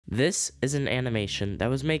This is an animation that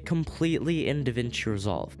was made completely in Davinci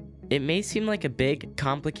Resolve. It may seem like a big,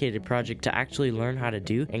 complicated project to actually learn how to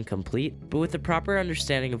do and complete, but with a proper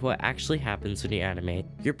understanding of what actually happens when you animate,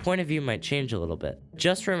 your point of view might change a little bit.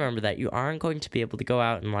 Just remember that you aren't going to be able to go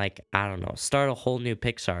out and I don't know, start a whole new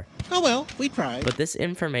Pixar. Oh well, we tried. But this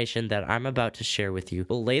information that I'm about to share with you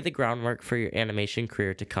will lay the groundwork for your animation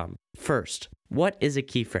career to come. First, what is a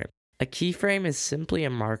keyframe? A keyframe is simply a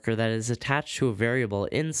marker that is attached to a variable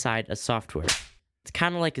inside a software. It's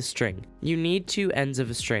kind of like a string. You need two ends of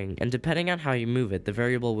a string, and depending on how you move it, the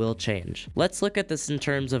variable will change. Let's look at this in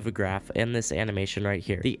terms of a graph in this animation right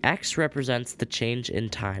here. The X represents the change in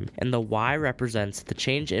time, and the Y represents the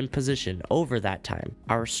change in position over that time.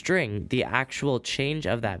 Our string, the actual change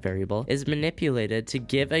of that variable, is manipulated to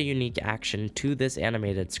give a unique action to this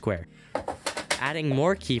animated square. Adding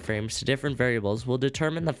more keyframes to different variables will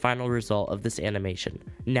determine the final result of this animation.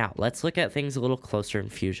 Now, let's look at things a little closer in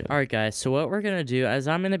Fusion. Alright guys, so what we're going to do is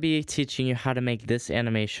I'm going to be teaching you how to make this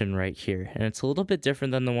animation right here. And it's a little bit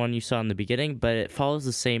different than the one you saw in the beginning, but it follows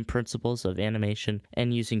the same principles of animation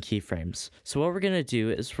and using keyframes. So what we're going to do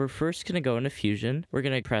is we're first going to go into Fusion. We're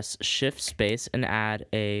going to press Shift Space and add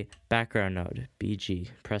a background node, BG.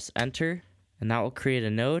 Press Enter. And that will create a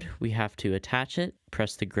node. We have to attach it,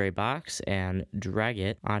 press the gray box, and drag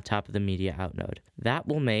it on top of the media out node. That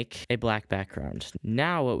will make a black background.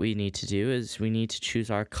 Now what we need to do is we need to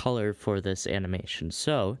choose our color for this animation.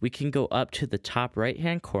 So we can go up to the top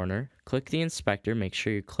right-hand corner, click the inspector, make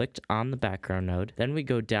sure you're clicked on the background node. Then we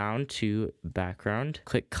go down to background,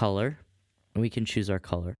 click color, and we can choose our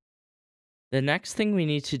color. The next thing we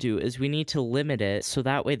need to do is we need to limit it so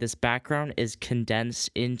that way this background is condensed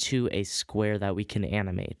into a square that we can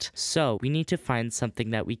animate. So we need to find something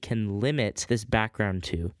that we can limit this background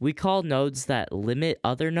to. We call nodes that limit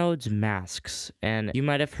other nodes masks. And you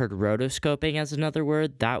might have heard rotoscoping as another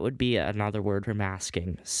word. That would be another word for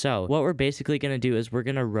masking. So what we're basically going to do is we're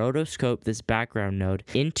going to rotoscope this background node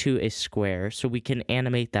into a square so we can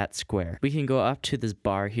animate that square. We can go up to this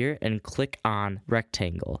bar here and click on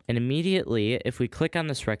rectangle. And immediately if we click on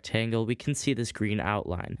this rectangle, we can see this green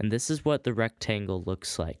outline. And this is what the rectangle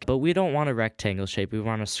looks like. But we don't want a rectangle shape, we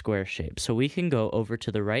want a square shape. So we can go over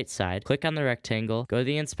to the right side, click on the rectangle, go to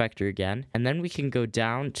the inspector again, and then we can go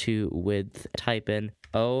down to width, type in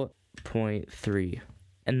 0.3.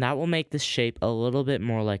 And that will make this shape a little bit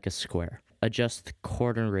more like a square. Adjust the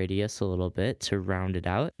corner radius a little bit to round it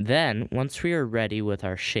out. Then, once we are ready with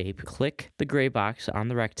our shape, click the gray box on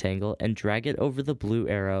the rectangle and drag it over the blue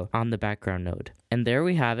arrow on the background node. And there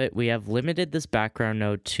we have it. We have limited this background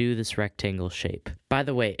node to this rectangle shape. By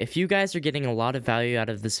the way, if you guys are getting a lot of value out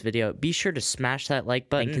of this video, be sure to smash that like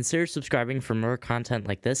button and consider subscribing for more content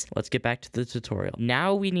like this. Let's get back to the tutorial.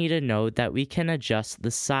 Now we need a node that we can adjust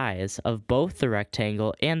the size of both the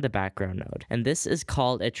rectangle and the background node. And this is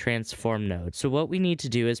called a transform node. So what we need to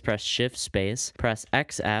do is press Shift Space, press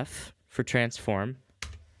XF for transform,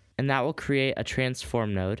 and that will create a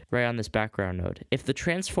transform node right on this background node. If the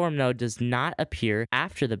transform node does not appear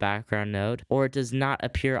after the background node, or it does not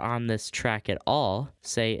appear on this track at all,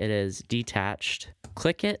 say it is detached,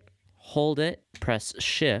 click it, hold it, press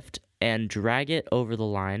Shift, and drag it over the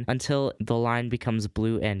line until the line becomes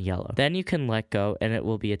blue and yellow. Then you can let go and it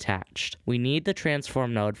will be attached. We need the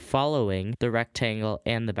transform node following the rectangle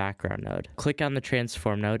and the background node. Click on the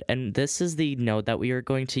transform node, and this is the node that we are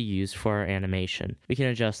going to use for our animation. We can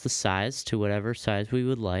adjust the size to whatever size we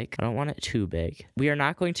would like. I don't want it too big. We are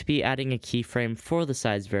not going to be adding a keyframe for the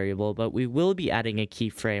size variable, but we will be adding a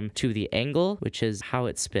keyframe to the angle, which is how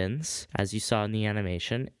it spins, as you saw in the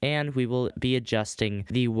animation, and we will be adjusting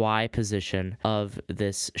the Y position of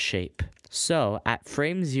this shape. So at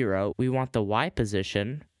frame 0, we want the Y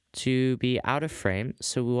position to be out of frame.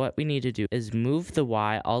 So what we need to do is move the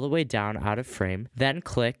Y all the way down out of frame, then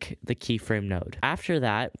click the keyframe node. After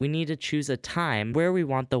that, we need to choose a time where we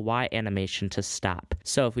want the Y animation to stop.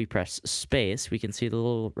 So if we press space, we can see the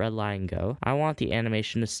little red line go. I want the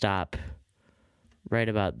animation to stop right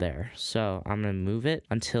about there. So I'm going to move it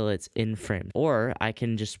until it's in frame. Or I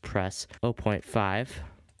can just press 0.5.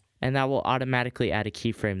 and that will automatically add a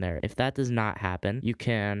keyframe there. If that does not happen, you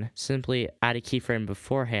can simply add a keyframe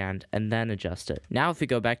beforehand and then adjust it. Now if we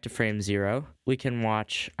go back to frame 0, we can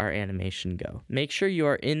watch our animation go. Make sure you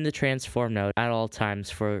are in the transform node at all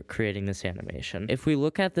times for creating this animation. If we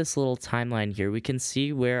look at this little timeline here, we can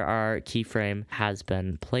see where our keyframe has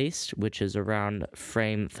been placed, which is around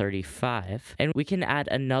frame 35. And we can add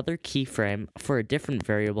another keyframe for a different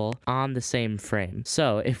variable on the same frame.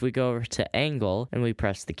 So if we go over to angle and we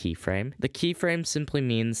press the key keyframe. The keyframe simply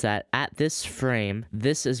means that at this frame,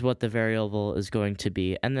 this is what the variable is going to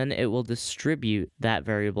be, and then it will distribute that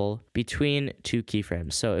variable between two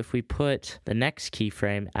keyframes. So if we put the next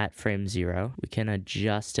keyframe at frame 0, we can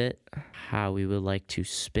adjust it how we would like to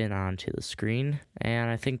spin onto the screen, and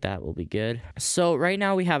I think that will be good. So right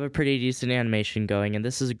now we have a pretty decent animation going, and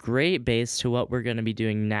this is a great base to what we're going to be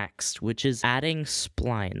doing next, which is adding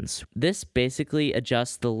splines. This basically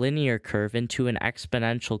adjusts the linear curve into an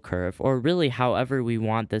exponential curve, or really however we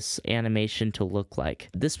want this animation to look like.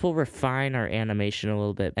 This will refine our animation a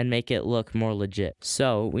little bit and make it look more legit.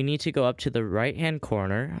 So we need to go up to the right hand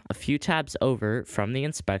corner, a few tabs over from the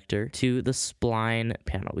inspector to the spline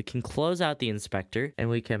panel. We can close out the inspector and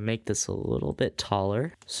we can make this a little bit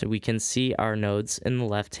taller so we can see our nodes in the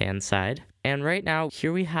left hand side. And right now,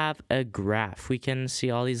 here we have a graph. We can see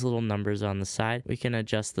all these little numbers on the side. We can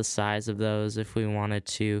adjust the size of those if we wanted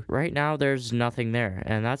to. Right now, there's nothing there,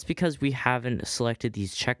 and that's because we haven't selected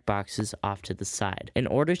these checkboxes off to the side. In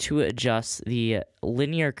order to adjust the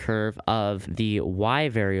linear curve of the y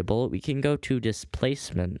variable, we can go to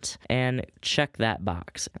displacement and check that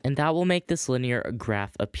box, and that will make this linear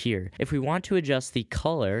graph appear. If we want to adjust the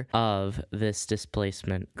color of this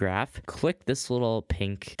displacement graph, click this little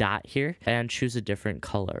pink dot here and choose a different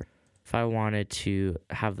color. If I wanted to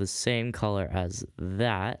have the same color as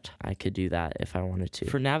that, I could do that if I wanted to.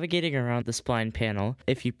 For navigating around the spline panel,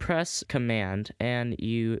 if you press Command and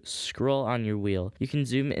you scroll on your wheel, you can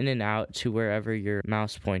zoom in and out to wherever your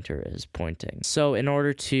mouse pointer is pointing. So in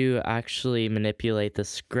order to actually manipulate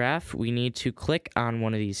this graph, we need to click on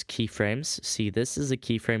one of these keyframes. See, this is a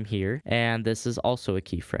keyframe here, and this is also a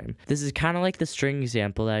keyframe. This is kind of like the string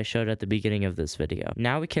example that I showed at the beginning of this video.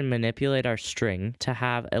 Now we can manipulate our string to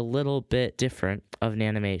have a little bit different of an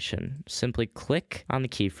animation. Simply click on the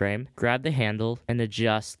keyframe, grab the handle, and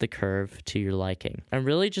adjust the curve to your liking. And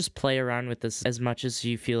really just play around with this as much as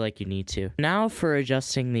you feel like you need to. Now for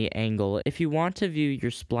adjusting the angle, if you want to view your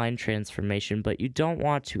spline transformation, but you don't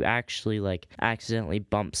want to actually like accidentally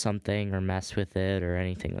bump something or mess with it or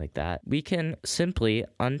anything like that, we can simply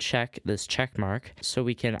uncheck this check mark so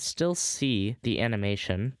we can still see the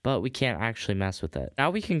animation, but we can't actually mess with it. Now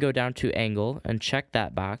we can go down to angle and check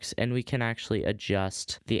that box, and we can actually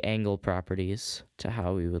adjust the angle properties to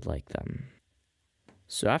how we would like them.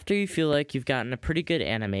 So after you feel like you've gotten a pretty good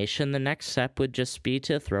animation, the next step would just be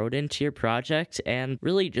to throw it into your project and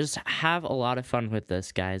really just have a lot of fun with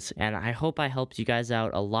this, guys. And I hope I helped you guys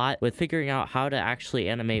out a lot with figuring out how to actually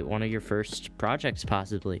animate one of your first projects,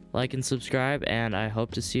 possibly. Like and subscribe, and I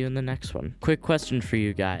hope to see you in the next one. Quick question for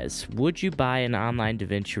you guys. Would you buy an online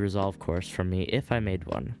Davinci Resolve course from me if I made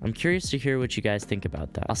one? I'm curious to hear what you guys think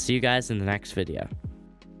about that. I'll see you guys in the next video.